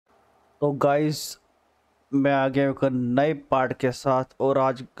तो गाइस मैं आ गया एक नए पार्ट के साथ और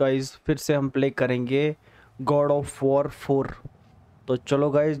आज गाइस फिर से हम प्ले करेंगे गॉड ऑफ वॉर 4। तो चलो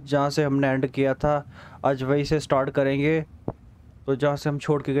गाइस जहाँ से हमने एंड किया था आज वहीं से स्टार्ट करेंगे। तो जहाँ से हम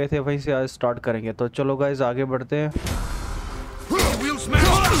छोड़ के गए थे वहीं से आज स्टार्ट करेंगे। तो चलो गाइस आगे बढ़ते हैं।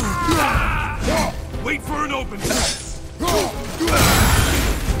 Wait for an opening.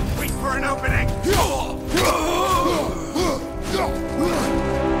 Wait for an opening.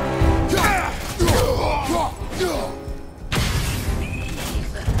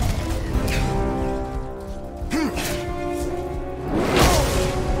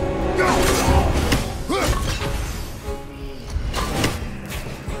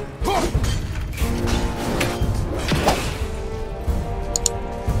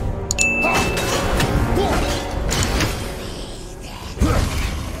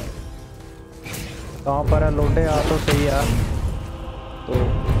 कहाँ पर है लोटे? आ तो सही यार। तो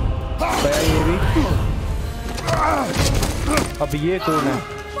गया ये भी। अब ये कौन है?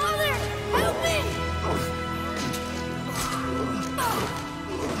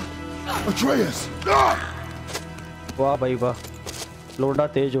 वाह भाई वाह, लोडा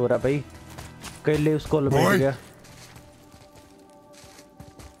तेज हो रहा है भाई। कैले उसको लपेट गया।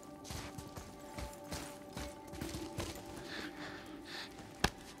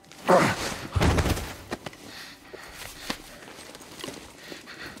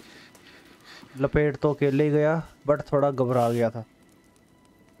 लपेट तो अकेले ही गया बट थोड़ा घबरा गया था।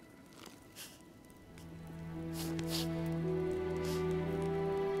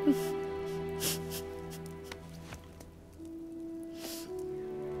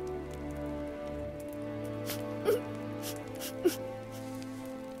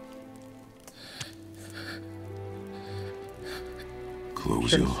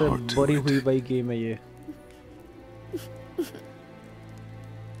 सबसे बड़ी हुई भाई गेम है ये।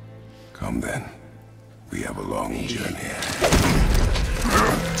 Come then. We have a long journey.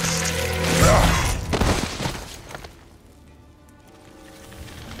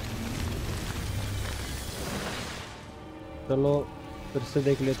 चलो फिर से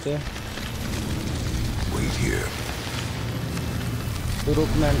देख लेते हैं। Wait here. तो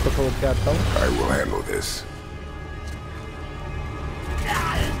रुक मैं इनको छोड़ के आता हूँ। I will handle this.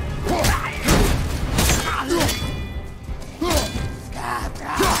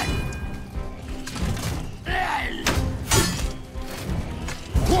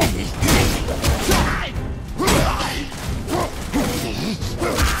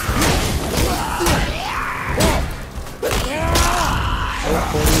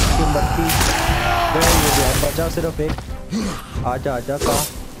 बचा सिर्फ एक। आजा आजा कहाँ?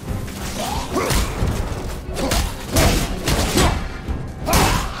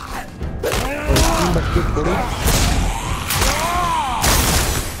 बच्ची थोड़ी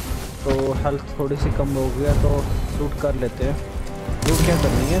तो हेल्थ थोड़ी सी कम हो गया तो शूट कर लेते हैं। शूट क्या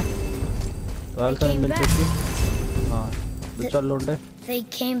करनी है? तो हेल्थ मिल चुकी। हाँ तो चल लौंडे। They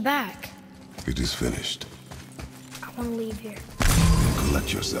came back. It is finished. I want to leave here.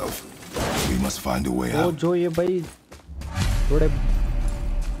 Collect yourself. We must find a way वो out. जो ये भाई थोड़े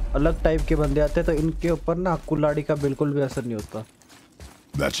अलग टाइप के बंदे आते हैं तो इनके ऊपर ना कुल्हाड़ी का बिल्कुल भी असर नहीं होता।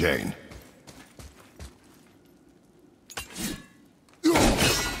 That chain.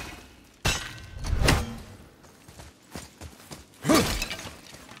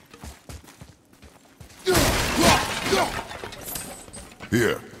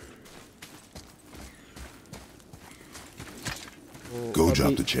 Here. Go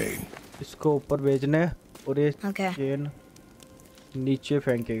drop the chain. इसको ऊपर भेजना है और ये Okay. चेन नीचे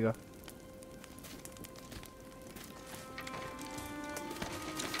फेंकेगा।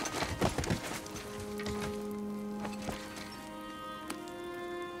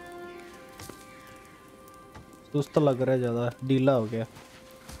 सुस्त लग रहा है, ज्यादा ढीला हो गया।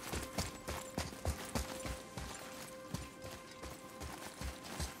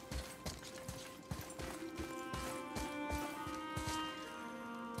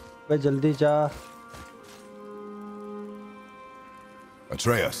 भाई जल्दी जा।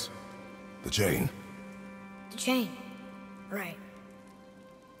 Atreus. The chain. The chain. Right.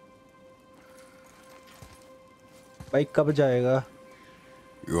 भाई कब जाएगा?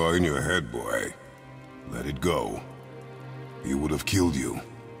 You are in your head, boy. Let it go. He would have killed you.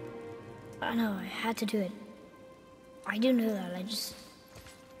 I know, I had to do it. I do know that, I just...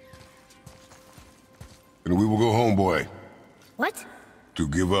 And we will go home, boy. What? To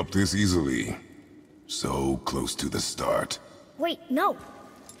give up this easily. So close to the start. Wait, no.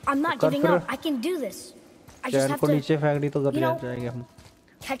 I'm not तो कर giving फिर। up. I can do this. I just chain have को to नीचे फेंकनी तो कर you ले know, जाएंगे हम।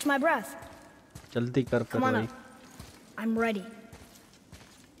 catch my breath. जल्दी कर फिर Come on भाई। up. I'm ready.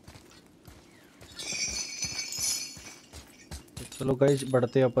 चलो गाइस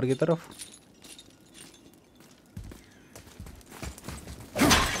बढ़ते हैं ऊपर की तरफ।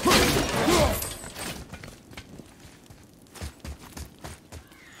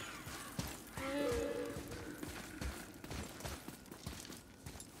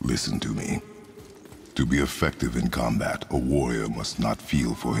 Listen to me. To be effective in combat, a warrior must not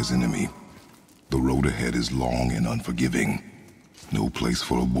feel for his enemy. The road ahead is long and unforgiving. No place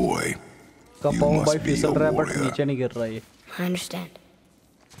for a boy. का You पाँव must भाई be a फिसल रहा है but warrior. नीचे नहीं गिर रहा है। I understand.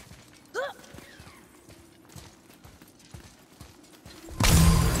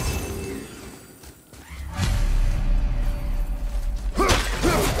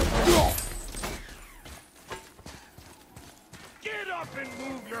 Get up and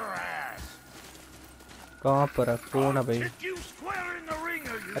move your ass. कहाँ पर है? कौन है भाई? Kick you square in the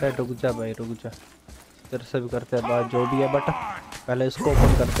ringer, you अरे रुक जा भाई रुक जा, तेरे से भी करते हैं बात जो भी है, बट पहले इसको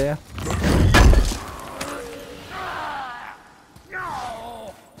ओपन करते हैं। No!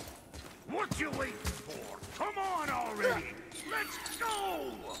 What you waiting for? Come on already. Let's go.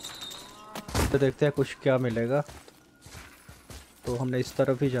 तो देखते हैं कुछ क्या मिलेगा। तो हमने इस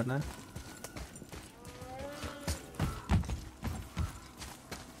तरफ ही जाना है।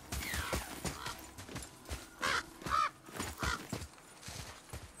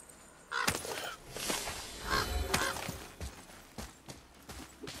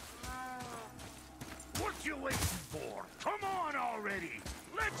 What you waiting for? Come on already.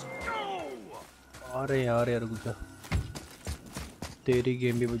 Let's go. अरे यार यार रुक जा, तेरी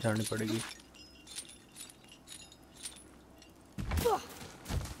गेम भी बजानी पड़ेगी।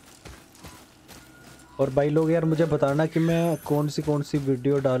 और भाई लोग यार मुझे बताना कि मैं कौन सी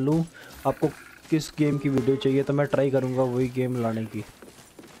वीडियो डालूं, आपको किस गेम की वीडियो चाहिए, तो मैं ट्राई करूंगा वही गेम लाने की।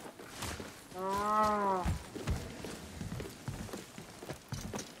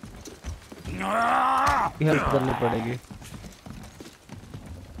 हेल्प करनी पड़ेगी।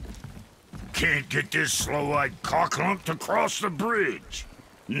 Can't get this slow-eyed cocklump to cross the bridge.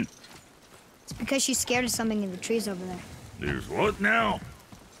 It's because she's scared of something in the trees over there. There's what now?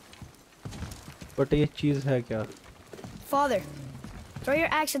 But ये चीज़ है क्या? Father, throw your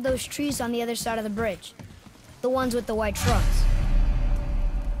axe at those trees on the other side of the bridge. The ones with the white trunks.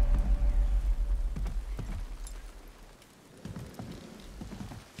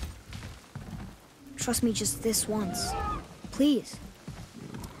 Trust me just this once. Please.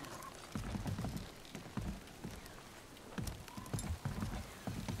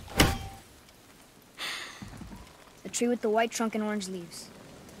 The tree with the white trunk and orange leaves.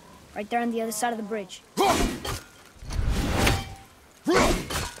 Right there on the other side of the bridge.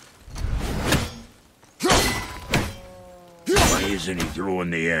 Why isn't he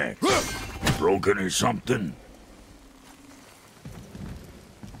throwing the axe? Broken or something?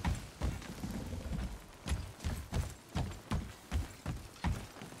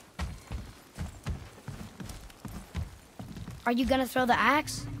 Are you gonna throw the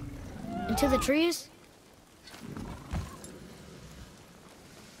axe? Into the trees?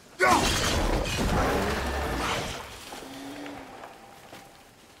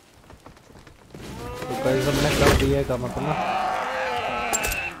 तो guys हमने कर दिया है काम अपना।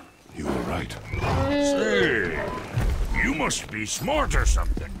 You were right. Say, you must be smart or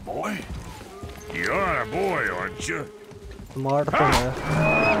something, boy. You are a boy, aren't you? Smart तो है।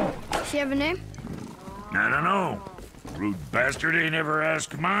 Does she have a name? I don't know. Rude bastard ain't ever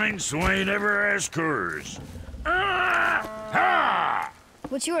asked mine, so I ain't ever asked hers. Ah! Ha!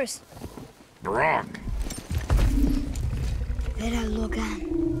 What's yours? Brock. Vera Logan.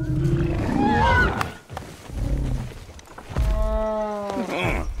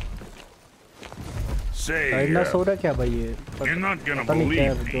 Say, साइडना सो रहा क्या भाई ये? you're not gonna पता नहीं क्या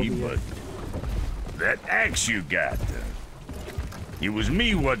है, believe जो me, भी है। but that axe you got, it was me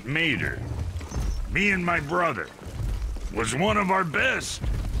what made her. Me and my brother. Was one of our best.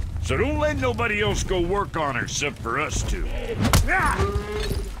 So don't let nobody else go work on her except for us two.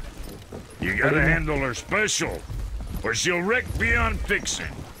 You gotta handle her special, or she'll wreck beyond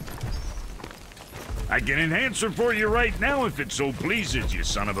fixing. I can enhance her for you right now if it so pleases you,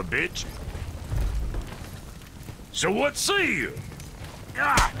 son of a bitch. So what say you?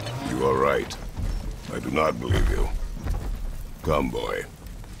 Ah! You are right. I do not believe you. Come, boy.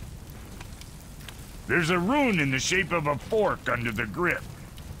 There's a rune in the shape of a fork under the grip.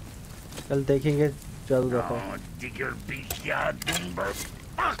 चल देखेंगे चल रखो। Oh, digger beast, ya Doomberg.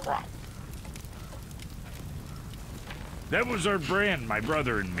 Aqua. That was our brand, my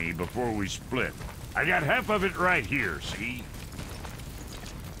brother and me, before we split. I got half of it right here, see?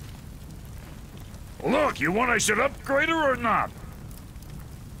 Look, you want I should upgrade her or not?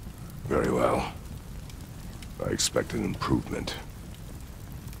 Very well. I expect an improvement.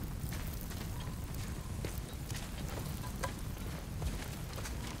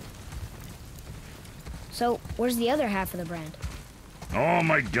 So, where's the other half of the brand? All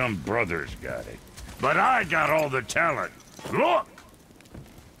my dumb brothers got it. But I got all the talent. Look!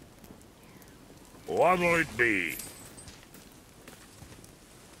 What'll it be?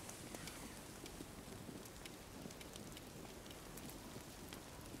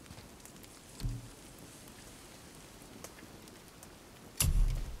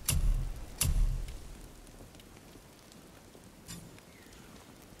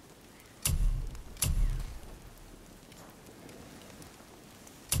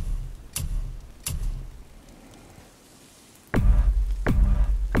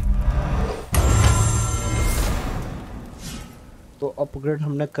 तो upgrade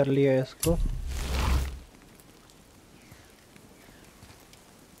हमने कर लिया है इसको।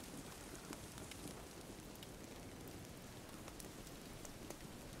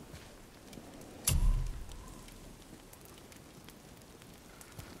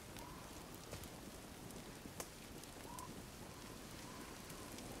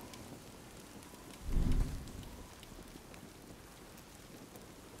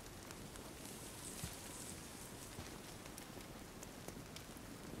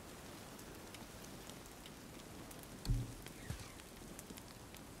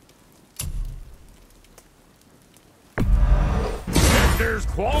 There's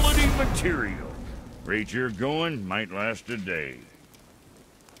quality material. Rate you're going might last a day.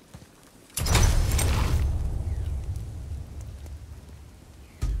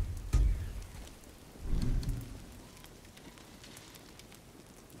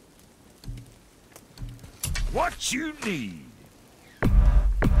 What you need? You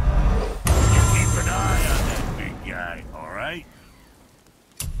keep an eye on that big guy, all right?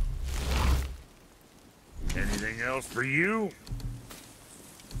 Anything else for you?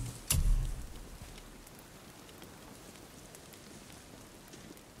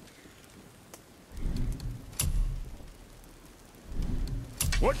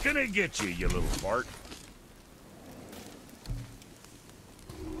 What can I get you, you little fart?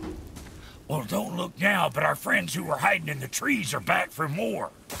 Well, don't look now, but our friends who were hiding in the trees are back for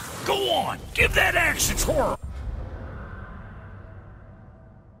more. Go on, give that axe a twirl.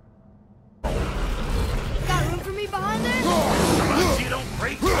 Got room for me behind there? Come on, you don't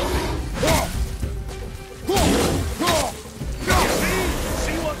break. See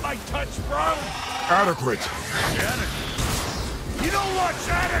what my touch brought? Adequate. Adequate. You know what's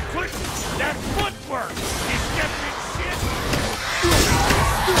adequate? That footwork is getting shit.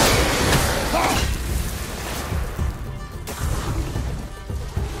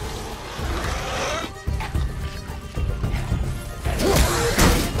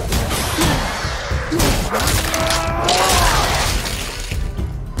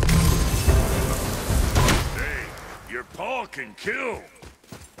 Hey, your paw can kill.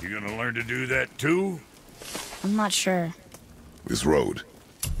 You gonna learn to do that too? I'm not sure. This road,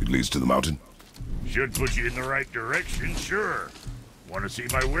 it leads to the mountain? Should put you in the right direction, sure. Want to see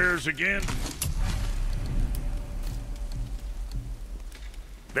my wares again?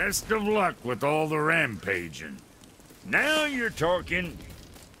 Best of luck with all the rampaging. Now you're talking.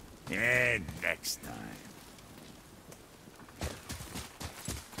 And next time.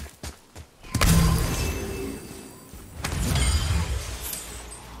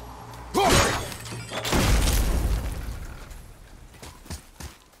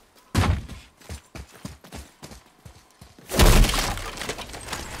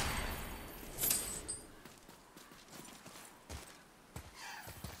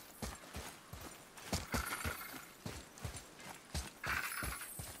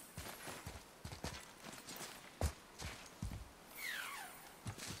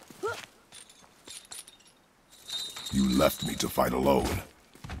 You left me to fight alone.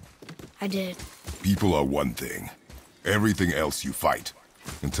 I did. People are one thing. Everything else you fight.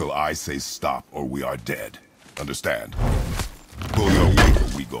 Until I say stop or we are dead. Understand? Pull your weight or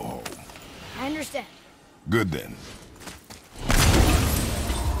we go home. I understand. Good then.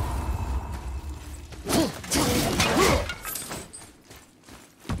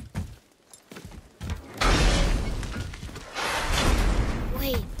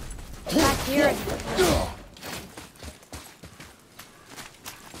 Wait. Back here.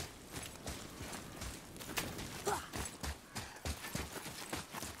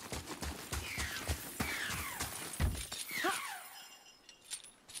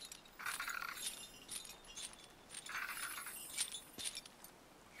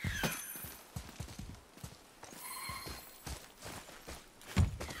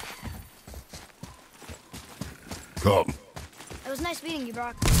 Come. It was nice meeting you,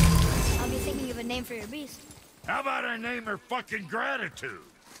 Brock. I'll be thinking of a name for your beast. How about I name her fucking Gratitude?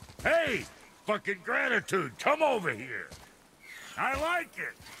 Hey, Fucking gratitude. Come over here. I like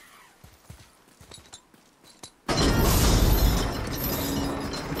it.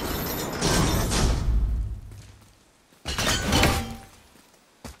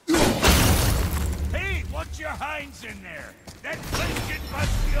 Hey, what's your hinds in there? That place can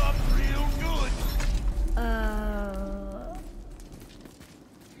bust you up real good.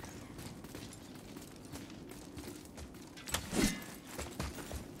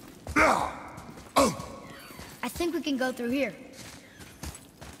 I think we can go through here.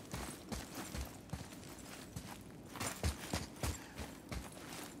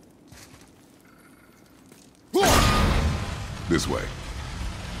 This way.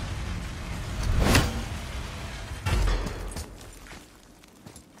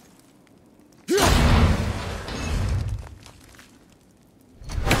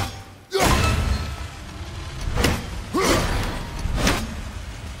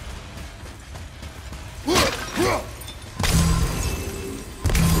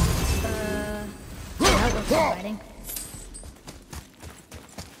 That looks exciting.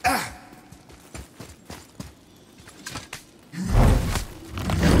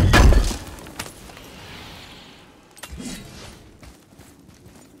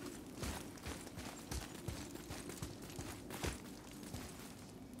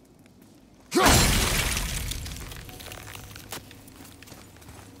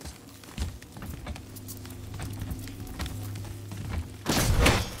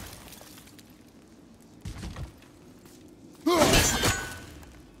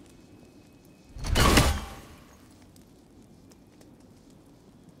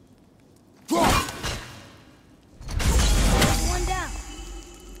 One down.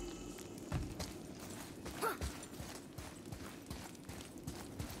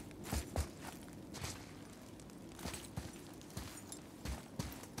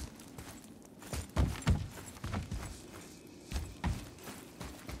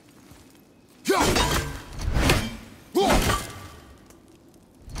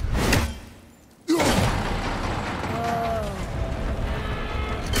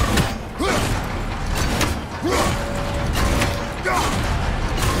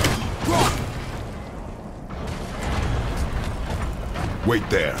 Wait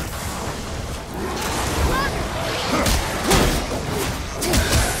there.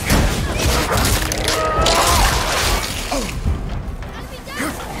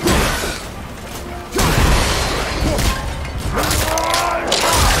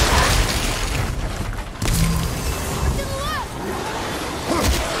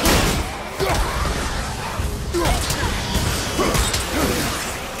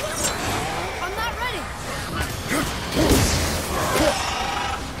 I'm not ready.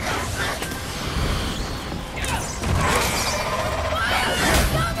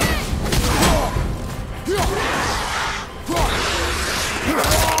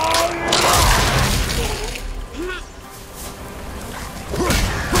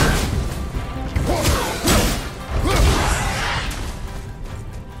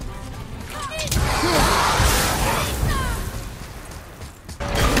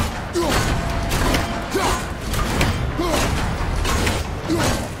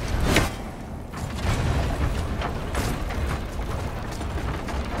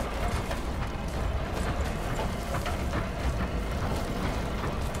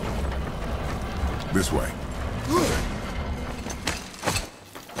 This way.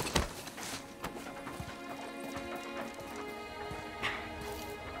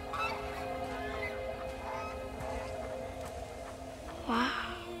 Wow.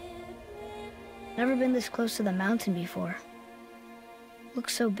 Never been this close to the mountain before.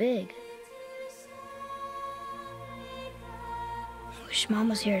 Looks so big. Wish Mom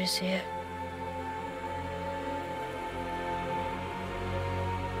was here to see it.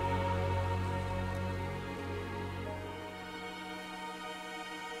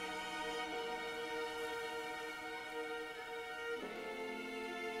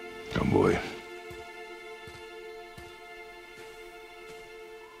 Come, boy.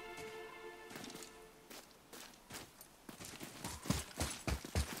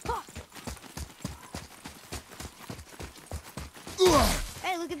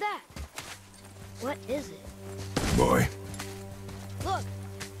 Hey, look at that. What is it? Boy. Look,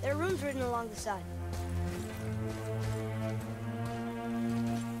 there are runes written along the side.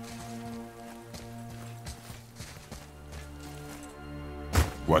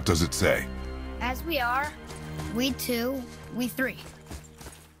 What does it say? As we are, we two, we three.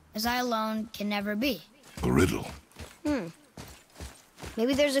 As I alone can never be. A riddle.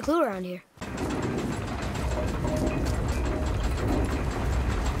 Maybe there's a clue around here.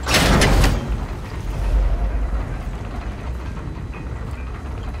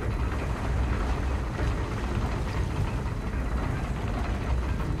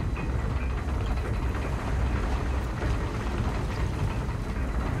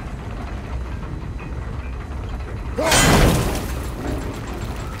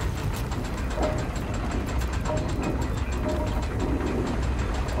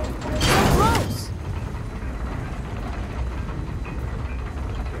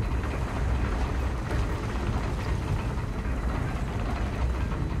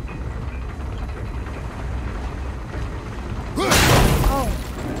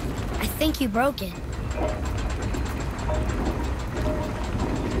 think you broke it.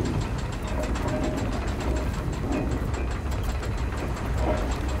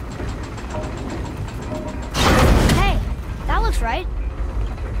 Hey, that looks right.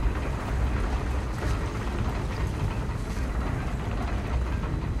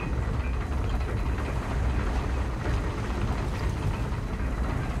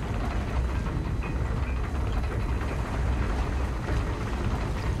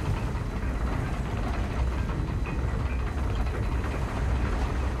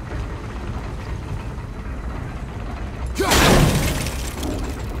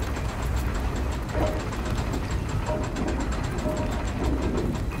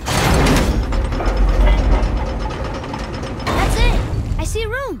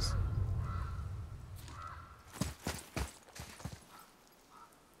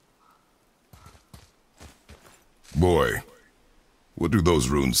 Boy, what do those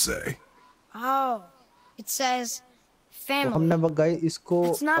runes say? Oh, it says तो family. हमने guys इसको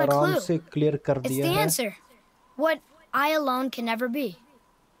It's not a आराम clue. से clear कर It's दिया the है। answer. What I alone can never be.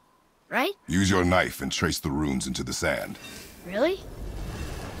 Right? Use your knife and trace the runes into the sand. Really?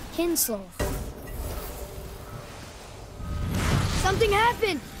 Kinslow. Something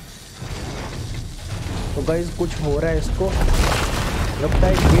happened! तो guys कुछ हो रहा है, इसको लगता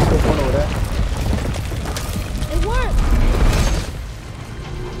है गेट ओपन हो रहा है। It worked!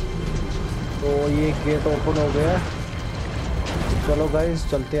 तो ये गेट ओपन हो गया। चलो गाइस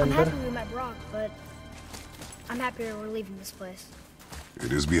चलते हैं I'm अंदर। happy we met Brock, but I'm happier we're leaving this place.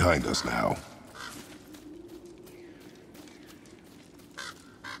 It is behind us now.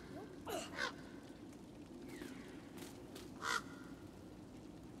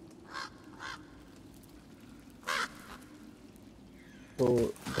 तो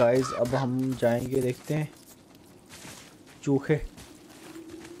गाइस अब हम जाएंगे, देखते हैं चूहे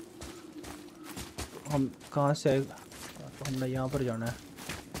हम कहाँ से आएगा। तो हमने यहाँ पर जाना है।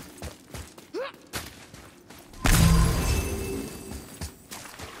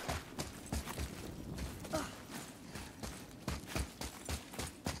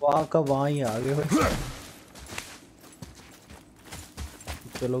 वहाँ का वहाँ ही आगे भाई।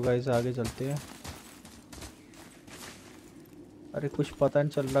 चलो गाइस आगे चलते हैं। अरे कुछ पता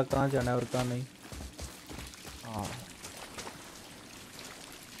नहीं चल रहा कहाँ जाना है और कहाँ नहीं। हाँ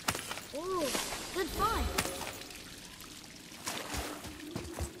Ooh, good find.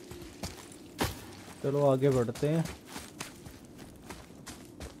 चलो आगे बढ़ते हैं।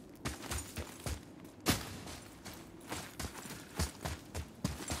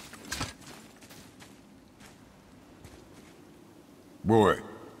 Boy,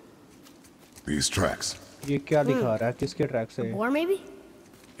 these tracks. ये क्या दिखा रहा है, किसके ट्रैक से है? Or maybe?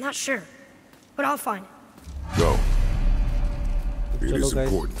 Not sure. But I'll find it. Go. It Chalo, is guys.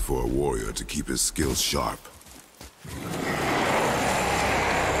 important for a warrior to keep his skills sharp.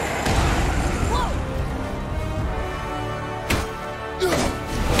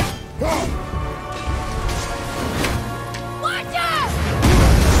 Watch out!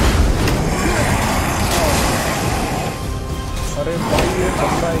 अरे भाई ये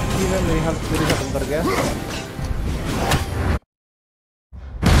बंदा एक ही में मेरी हेल्थ पूरी खत्म कर गया।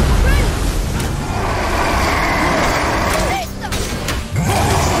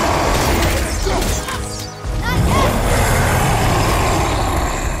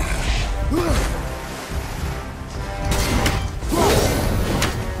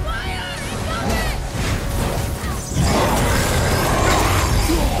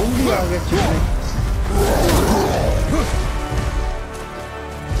 तुम भी आ गए चीज़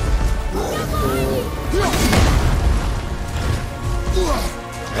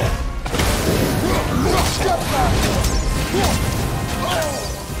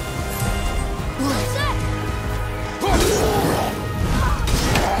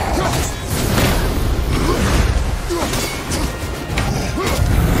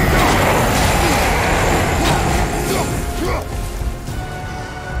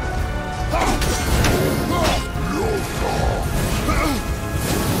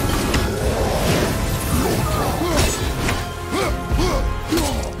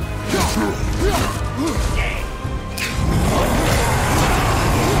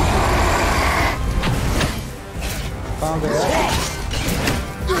कहाँ गया?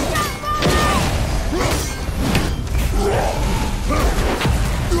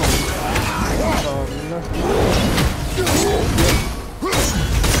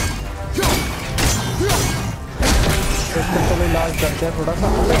 तो इलाज करते हैं थोड़ा सा।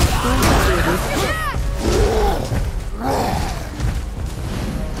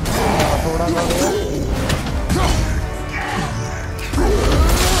 थोड़ा सा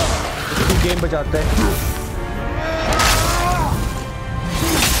जाते हैं।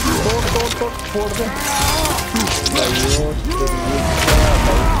 तोड़ फोड़ दे।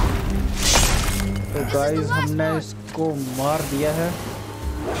 तो गाइस हमने इसको मार दिया है।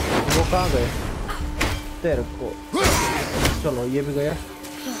 वो कहाँ गए? तेरे को चलो ये भी गया।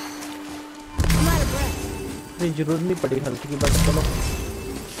 नहीं जरूरत नहीं पड़ी हल्की की, बस चलो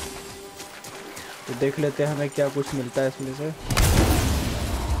तो देख लेते हैं हमें क्या कुछ मिलता है इसमें से।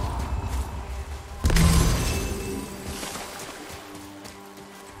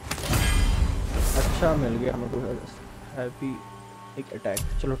 अच्छा मिल गया हमें कुछ हैवी एक अटैक।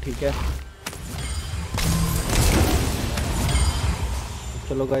 चलो ठीक है,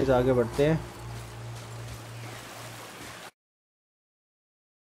 चलो गाइस आगे बढ़ते हैं।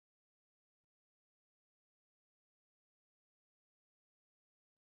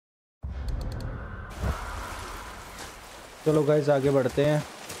 चलो गाइस आगे बढ़ते हैं।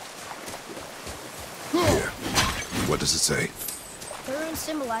 What does it say? The runes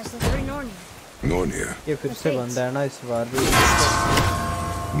symbolize the three Nornir. Nornir. ये फिर से बंदा है ना इस बार भी।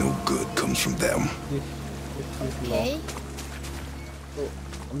 No good comes from them. Okay. तो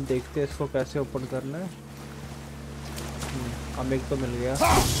हम देखते हैं इसको कैसे ओपन करना है। हमें एक तो मिल गया।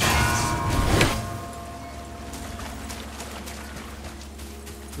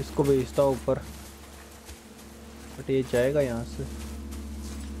 इसको भेजता ऊपर, बट ये जाएगा यहाँ से।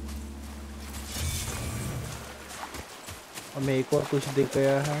 हमें एक और कुछ दिख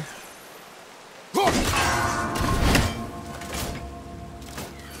गया है।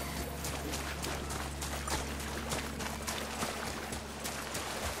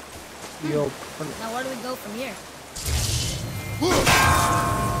 ये open. Now where do we go from here?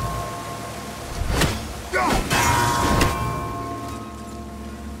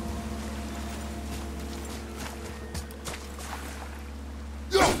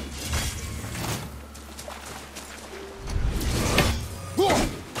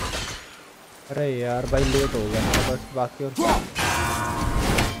 अरे यार भाई लेट हो गया बस, बाकी और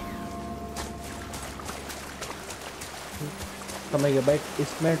समझ गया भाई।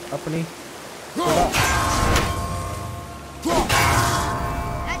 इसमें अपनी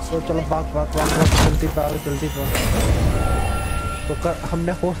तो चलो भाग भाग भाग भाग, जल्दी भाग जल्दी भाग। तो कर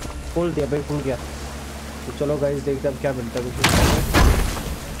हमने खोल दिया भाई, खुल गया। तो चलो गाइस देखते हैं अब क्या मिलता है कुछ।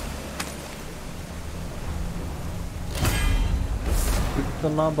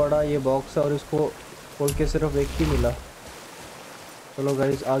 इतना बड़ा ये बॉक्स है और इसको खोल के सिर्फ एक ही मिला। चलो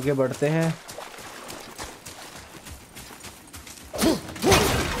गाइस आगे बढ़ते हैं।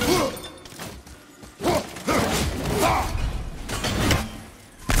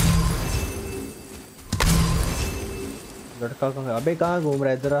 लड़का कहाँ? अबे कहाँ घूम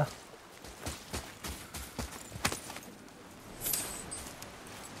रहा है जरा?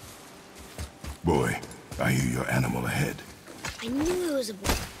 Boy, I hear your animal ahead. I knew it was a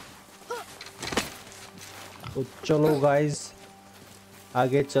boy. तो चलो गाइस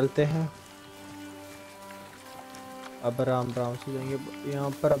आगे चलते हैं। अब आराम आराम से जाएंगे। यहाँ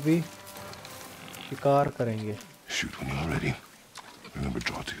पर अभी शिकार करेंगे। Shoot when you're ready. Remember,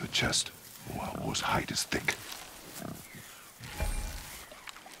 draw to your chest. Wild boar's hide is thick.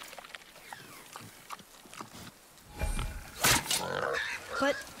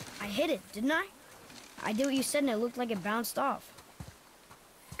 But I hit it, didn't I? I did what you said and it looked like it bounced off.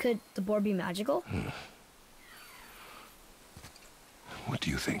 Could the boar be magical? What do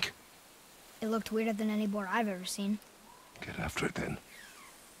you think? It looked weirder than any boar I've ever seen. Get after it then.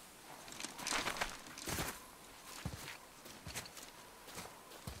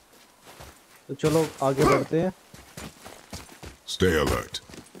 तो चलो आगे बढ़ते हैं। Stay alert.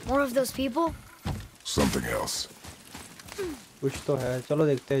 More of those people? Something else. कुछ तो है, चलो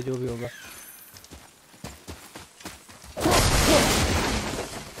देखते हैं जो भी होगा।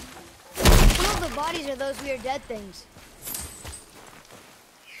 Some of the bodies are those weird dead things.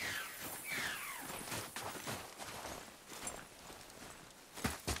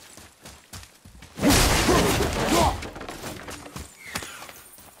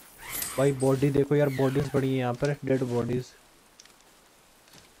 भाई बॉडी देखो यार, बॉडीज पड़ी है यहाँ पर, डेड बॉडीज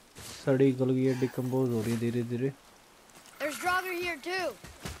सड़ी गल गई है, डिकम्पोज हो रही है धीरे धीरे। There's Draugr here too.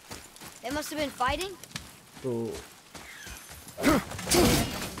 They must have been fighting. तो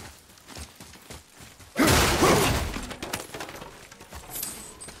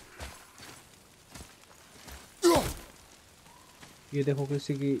ये देखो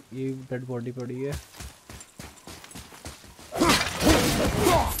किसी की ये डेड बॉडी पड़ी है।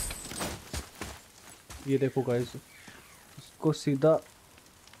 ये देखो गाइस, इसको सीधा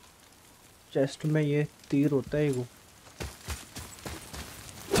चेस्ट में ये तीर होता है। वो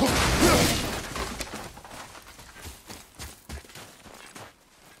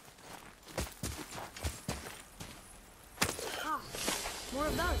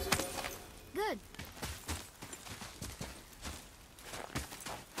Good.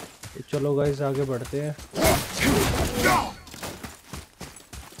 चलो गाइस आगे बढ़ते हैं।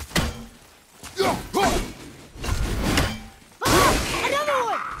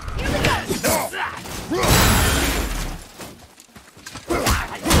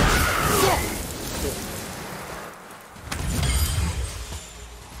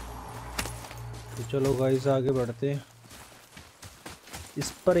 चलो गाइस आगे बढ़ते हैं। इस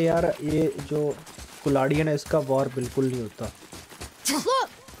पर यार ये जो कुलाड़ियन है इसका वार बिल्कुल नहीं होता। Look,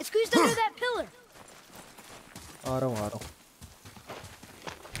 it's squeezed under that pillar. आ रहा हूँ।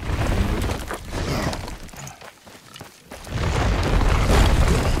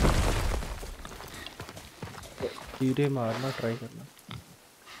 तीरे मारना ट्राई करना।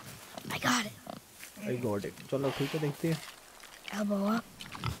 I got it. I got it. चलो ठीक है देखते हैं। Elbow up,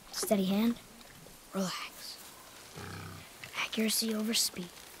 steady hand, relax. Accuracy over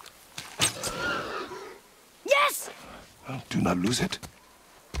speed. Yes! Do not lose it.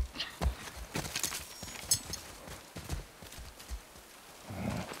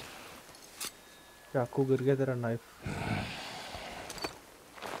 चाकू गिर गया तेरा नाइफ।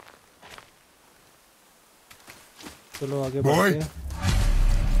 चलो आगे बढ़ते हैं।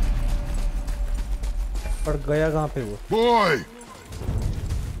 पर गया कहाँ पे वो? Boy!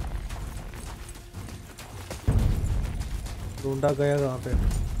 ढूंढा गया कहाँ पे?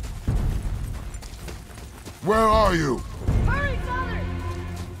 Where are you? Hurry, father!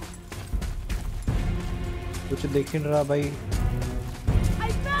 कुछ देख नहीं रहा भाई। I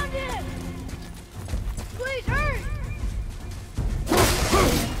found him! Please, hurry!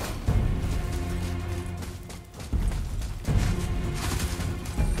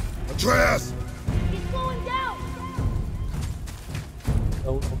 Atreus! He's slowing down!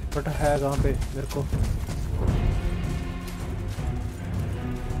 But है कहाँ पे मेरे को?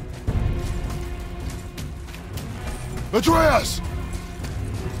 Atreus!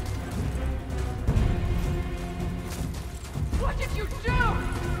 What did you do?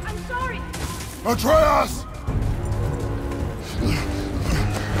 I'm sorry! Atreus!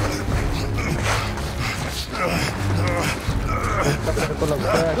 मेरे को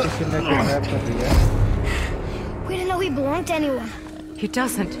लगता है किसी ने किडनैप कर लिया है। We didn't know he belonged to anyone. He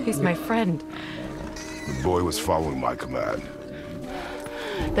doesn't. He's my friend. The boy was following my command.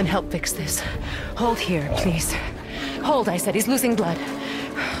 Then help fix this. Hold here, please. Hold, I said. He's losing blood.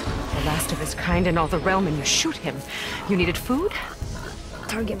 The last of his kind in all the realm, and you shoot him. You needed food?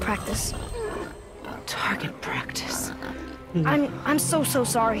 Target practice. Target practice. I'm so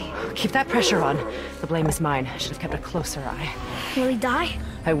sorry. Keep that pressure on. The blame is mine. I should have kept a closer eye. Will he die?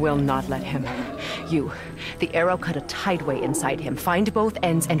 I will not let him. You. The arrow cut a tideway inside him. Find both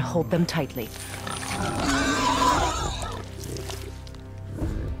ends and hold them tightly.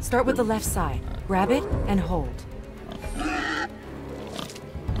 Start with the left side. Grab it and hold.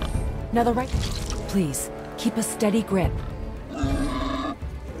 Now the right. Please, keep a steady grip.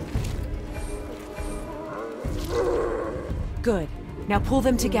 Good. Now pull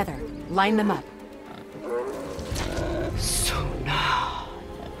them together. Line them up. So now.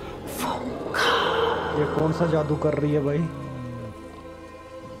 ये कौन सा जादू कर रही है भाई?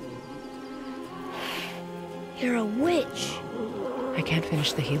 You're a witch. I can't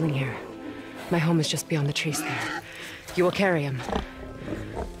finish the healing here. My home is just beyond the trees there. You will carry him.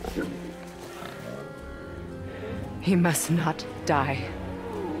 He must not die.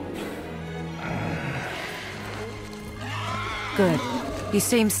 Good. He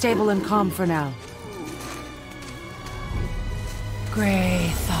seems stable and calm for now.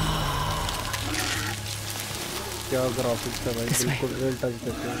 Great thought. क्या graphics है भाई, बिल्कुल real touch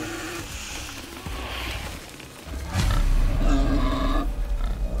देते हैं।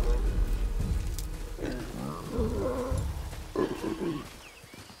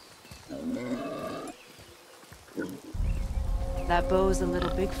 That bow's a little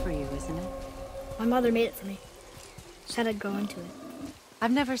big for you, isn't it? My mother made it for me. Said I'd grow into it.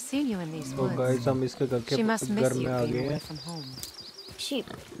 I've never seen you in these तो woods. Guys हम इसके She must घर miss में you uh being गए away हैं। from home. Sheep.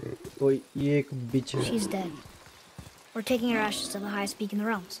 तो ये एक बिच है। She's dead. We're taking her ashes to the highest peak in the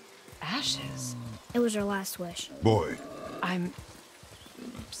realms. Ashes? It was her last wish. Boy, I'm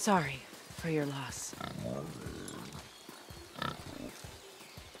sorry for your loss.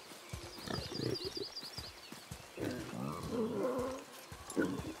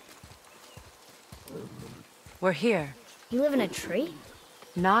 We're here. You live in a tree?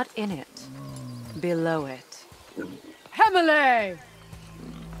 Not in it. Below it. Hemele!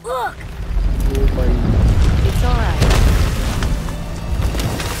 Look! ओ भाई It's alright.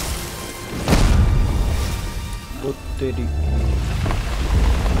 वो तेरी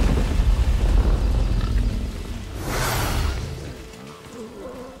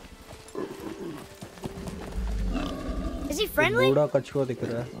friendly? बूढ़ा कछुआ दिख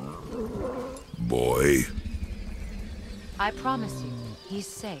रहा है। Boy. I promise you, he's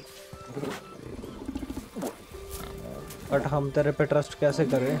safe. But हम तेरे पे ट्रस्ट कैसे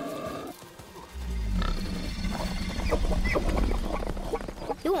करें?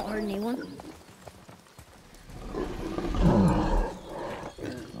 He won't hurt anyone.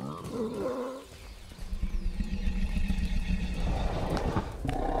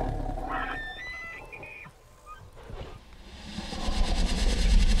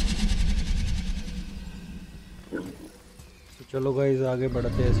 चलो गाइस आगे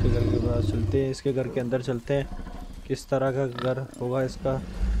बढ़ते हैं, इसके घर के पास चलते हैं, इसके घर के अंदर चलते हैं। किस तरह का घर होगा इसका?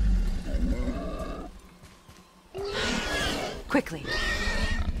 Quickly.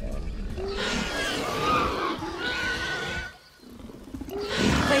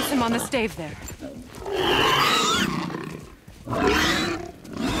 Place him on the stave there.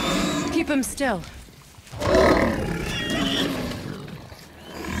 Keep him still.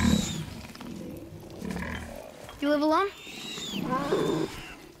 You live alone?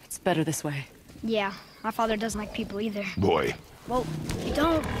 It's better this way. Yeah, my father doesn't like people either. Boy. Well, you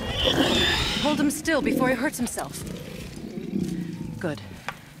don't. Hold him still before he hurts himself. Good.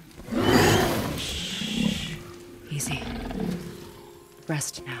 Easy.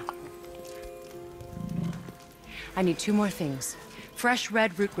 Rest now. I need 2 more things. Fresh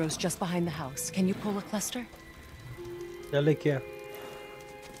red root grows just behind the house. Can you pull a cluster? चले क्या?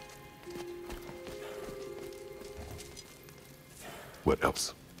 What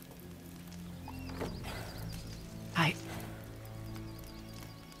else?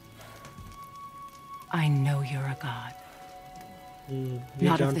 I know you're a god.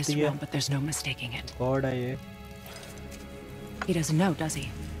 Not of this realm, but there's no mistaking it. God है ये. He doesn't know, does he?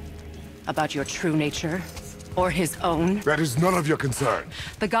 About your true nature? Or his own? That is none of your concern.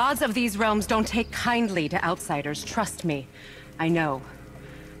 The gods of these realms don't take kindly to outsiders, trust me. I know.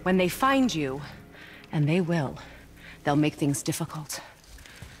 When they find you, and they will, they'll make things difficult.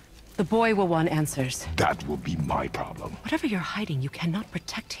 The boy will want answers. That will be my problem. Whatever you're hiding, you cannot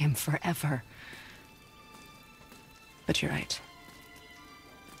protect him forever. But you're right.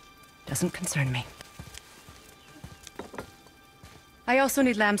 Doesn't concern me. I also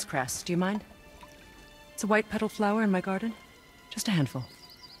need lamb's cress. Do you mind? It's a white petal flower in my garden. Just a handful.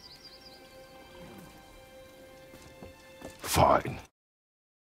 Fine.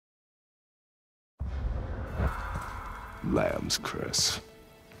 Lamb's cress.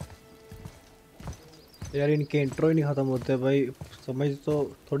 यार इनके intro ही नहीं खत्म होते भाई, समझ तो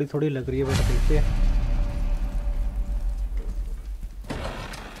थोड़ी थोड़ी लग रही है, बट देखते हैं।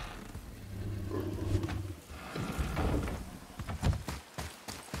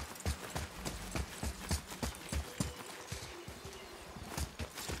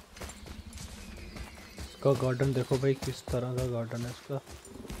 इसका गार्डन देखो भाई, किस तरह का गार्डन है इसका।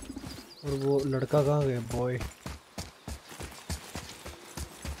 और वो लड़का कहाँ गया? बॉय।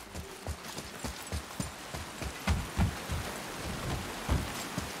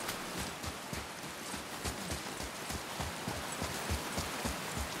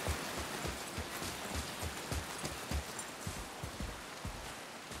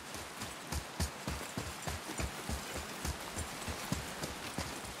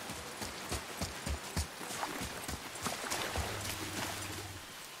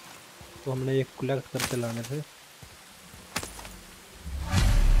 तो हमने ये कलेक्ट करके लाने थे।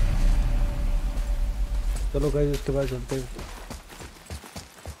 चलो गाइस उसके बाद चलते हैं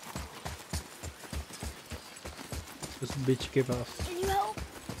उस बीच के पास।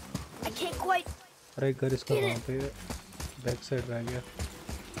 अरे घर इसका वहाँ पे बैक साइड रह गया।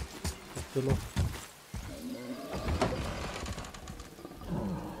 चलो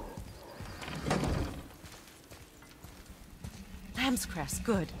Lamb's cress,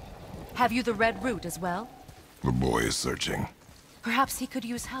 good. Have you the red root as well? The boy is searching. Perhaps he could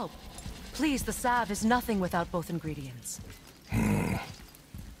use help. Please, the salve is nothing without both ingredients.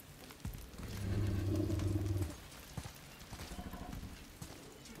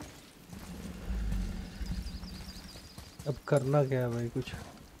 अब करना क्या है भाई कुछ?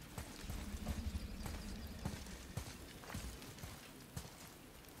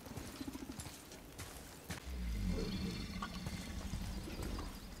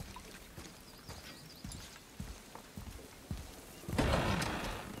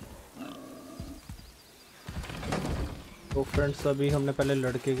 तो फ्रेंड्स अभी हमने पहले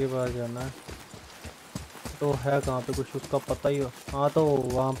लड़के के पास जाना है। तो है कहाँ पे कुछ उसका पता ही हो? हाँ तो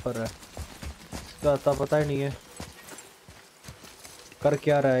वहाँ पर है, इसका आता पता ही नहीं है। कर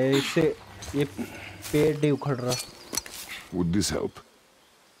क्या रहा है इससे? ये पेड़ नहीं उखड़ रहा। Would this help?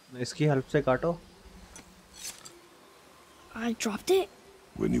 इसकी हेल्प से काटो। I dropped it?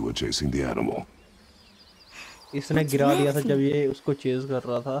 When you were chasing the animal. इसने गिरा दिया था जब ये उसको चेज कर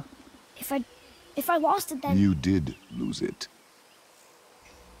रहा था. If I lost it then... You did lose it.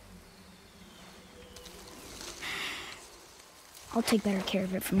 I'll take better care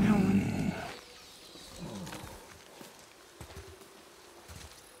of it from now on.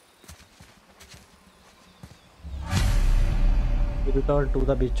 Return to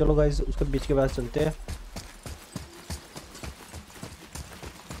the beach. चलो गाइस उसके बीच के पास चलते हैं.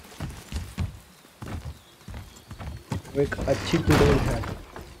 एक अच्छी तुड़ेल है.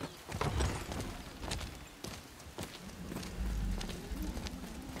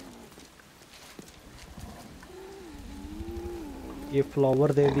 ये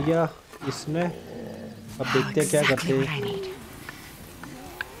फ्लावर दे दिया इसने. अब देखते हैं क्या करते हैं.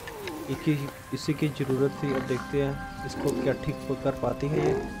 इसी की जरूरत थी. अब देखते हैं इसको क्या ठीक कर पाती है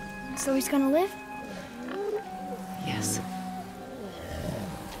ये. So he's gonna live? Yes.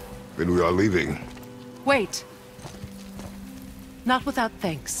 Then we are leaving. Wait. Not without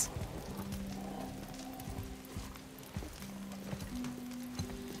thanks.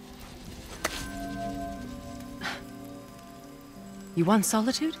 You want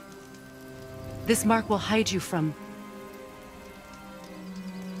solitude? This mark will hide you from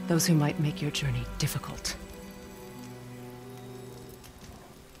those who might make your journey difficult.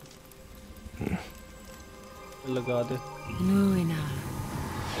 लगा दे. Luina.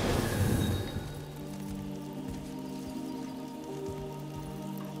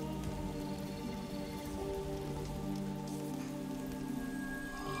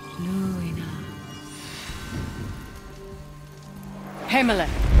 Luina. Himalaya.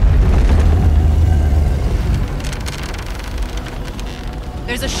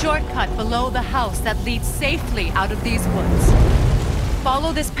 There's a shortcut below the house that leads safely out of these woods.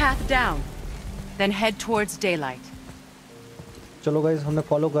 Follow this path down, then head towards daylight. चलो guys हमने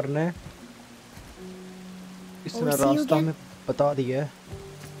follow करना है. इसने रास्ता हमें बता दिया है.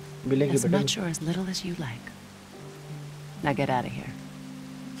 मिलेंगे As much or as little as you like. Now get out of here.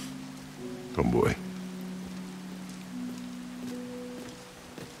 Come, boy.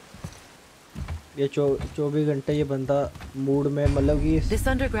 ये 24 घंटे ये बंदा मूड में मतलब कि This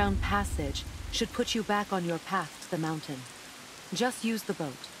underground passage should put you back on your path to the mountain. Just use the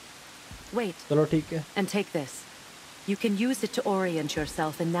boat. Wait. चलो ठीक है. And take this. You can use it to orient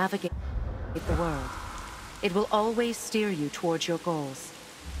yourself and navigate the world. It will always steer you towards your goals.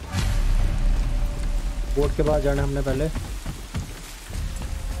 Boat के बाद जाना हमने पहले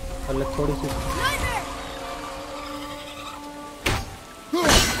थोड़ी सी.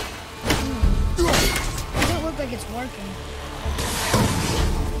 Doesn't look like it's working.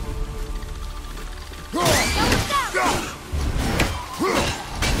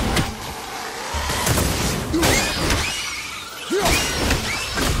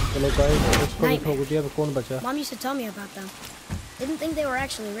 चलो गाइस इसको भी ठोक दिया. अब कौन बचा? Mom used to tell me about them. Didn't think they were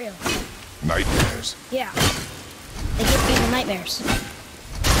actually real. Nightmares. Yeah. They give people nightmares.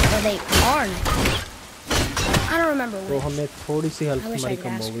 Or they are nightmares. I don't remember तो which. हमें थोड़ी सी हेल्प I wish हमारी I could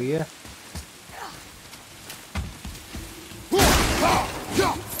कम हो ask गई है.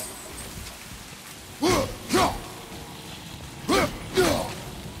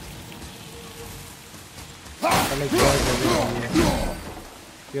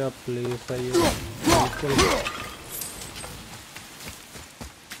 क्या place है ये?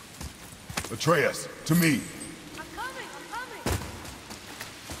 Atreus, to me. I'm coming.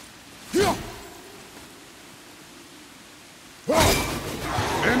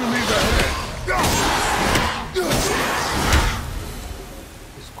 Enemies ahead.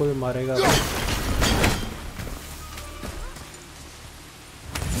 इसको भी मारेगा.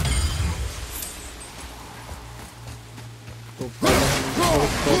 तो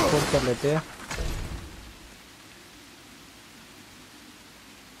फोड़ कर लेते हैं.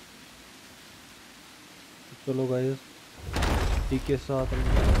 चलो गाइस टी के साथ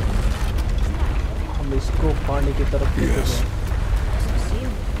हम इसको पानी की तरफ लेते हैं.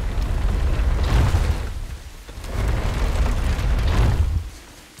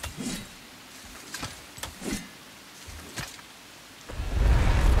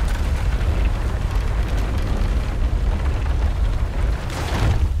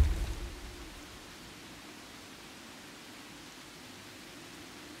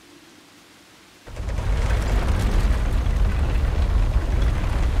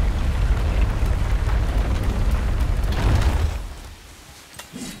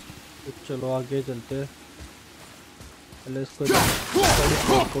 चलो आगे चलते हैं. पहले इसको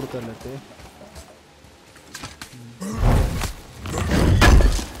थोड़ी कर लेते हैं.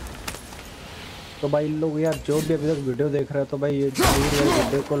 तो भाई लोग यार जो भी अभी तक वीडियो देख रहे हैं तो भाई ये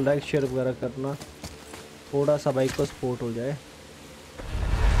वीडियो को लाइक शेयर वगैरह करना, थोड़ा सा भाई को सपोर्ट हो जाए।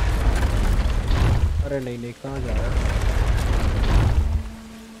 अरे नहीं नहीं, कहाँ जा रहा है?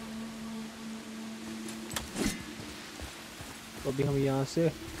 तो अभी हम यहाँ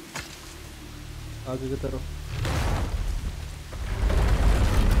से आगे की तरफ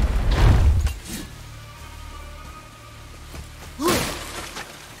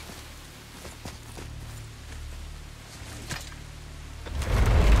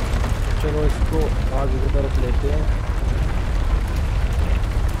चलो इसको आगे की तरफ लेते हैं।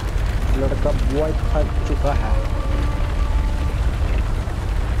 लड़का बॉय खा चुका है।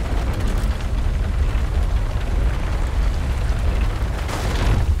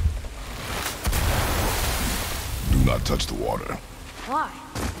 Do not touch the water. Why?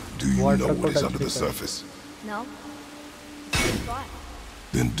 Do you Water know what is को under the touch surface? No. Why?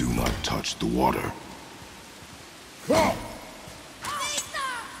 Then do not touch the water.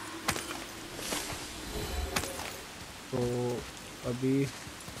 तो अभी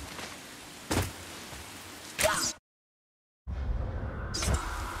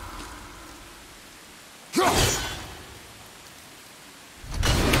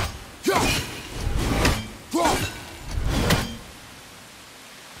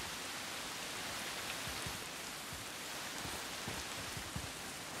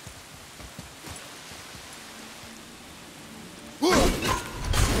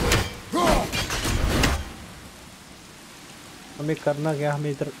हमें करना क्या, हमें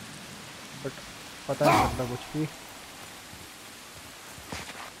इधर बट पता नहीं चलता कुछ भी।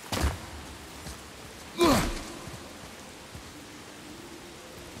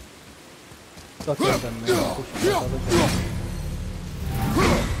 तो क्या करना है कुछ पता तो चला।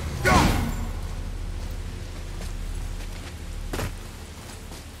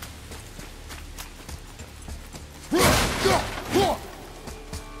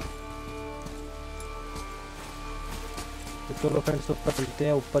 चलो फ्रेंड्स ऊपर चलते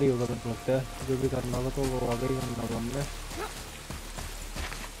हैं, ऊपर ही होगा मेरे को लगता है। जो भी करना होगा तो वो आगे ही करना होगा हमने।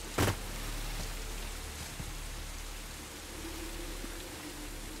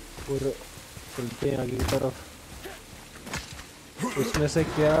 और चलते हैं आगे की तरफ। इसमें से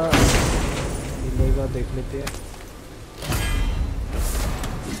क्या मिलेगा देख लेते हैं।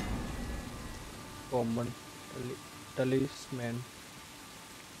 कॉमन टलिस्मैन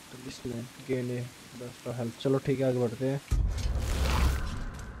गेन है बेस्ट हेल्प। चलो ठीक है, आगे बढ़ते हैं।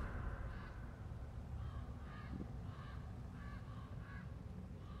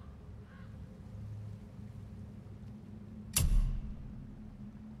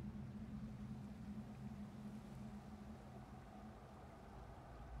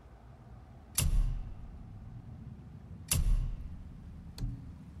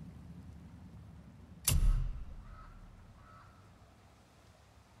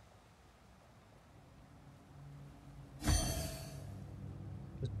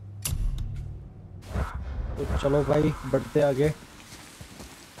 तो चलो भाई बढ़ते आगे।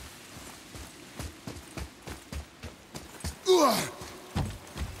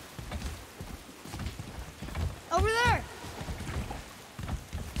 Over there.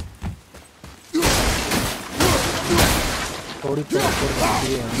 थोड़ी तो ऊपर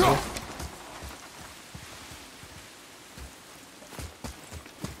बढ़ती है हमको।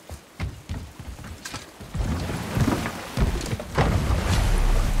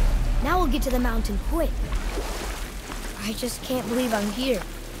 Now we'll get to the mountain quick. I just can't believe I'm here,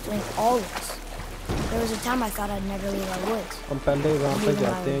 doing all this. There was a time I thought I'd never leave our woods. हम पहले वहाँ पे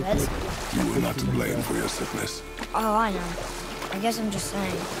जाते हैं कि You were not to blame for your sickness. Oh, I know. I guess I'm just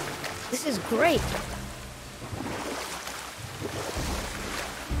saying. This is great.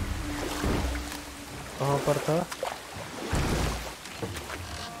 कहाँ पर था?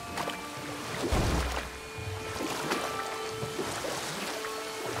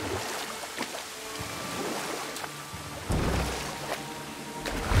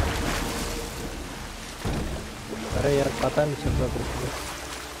 अरे यार पता नहीं चल रहा कुछ भी।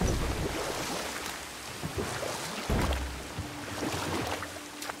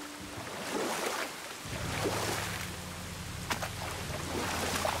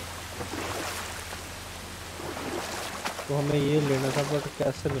 तो हमें ये लेना था बट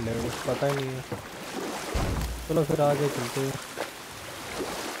कैसे मिलेगा कुछ पता ही नहीं है। चलो फिर आगे चलते हैं।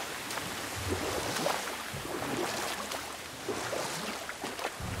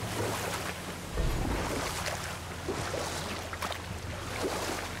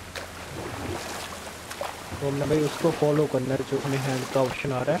 तो हमने भाई उसको फॉलो करना है जो अपने हैंड का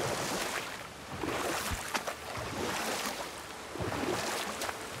ऑप्शन आ रहा है।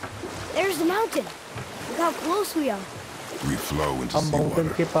 There's the mountain. Look how close we are. We flow into हम माउंटेन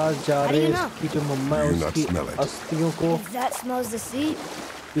seawater. के पास जा How do रहे you हैं know? इसकी जो मम्मा है Do you not उसकी smell it? अस्थियों को If that smells the sea,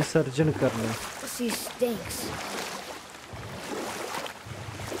 विसर्जन करने। the sea stinks.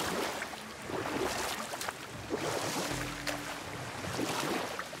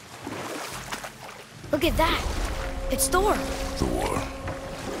 Look at that. It's Thor. Thor,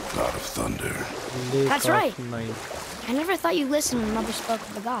 god of thunder. That's right. नहीं। I never thought you listened when Mother spoke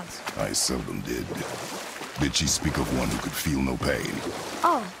of the gods. I seldom did. Did she speak of one who could feel no pain?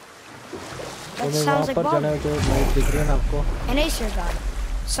 Oh. तो That मैं sounds वहाँ like पर जाना Baldur, है जो मैं दिख रहा है ना आपको an Aesir god,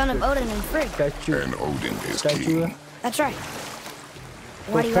 son of Odin and Frigg. Statue And Odin is statue है। king. That's right.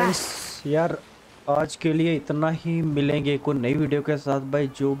 तो Why do you ask? Friends यार आज के लिए इतना ही, मिलेंगे कोई नई वीडियो के साथ। भाई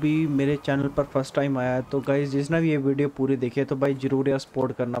जो भी मेरे चैनल पर फर्स्ट टाइम आया है तो गाइस जिसने भी ये वीडियो पूरी देखी है तो भाई ज़रूर यार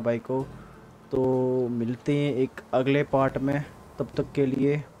सपोर्ट करना भाई को। तो मिलते हैं एक अगले पार्ट में, तब तक के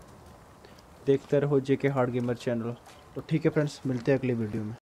लिए देखते रहो जेके हार्ड गेमर चैनल। तो ठीक है फ्रेंड्स, मिलते हैं अगली वीडियो में।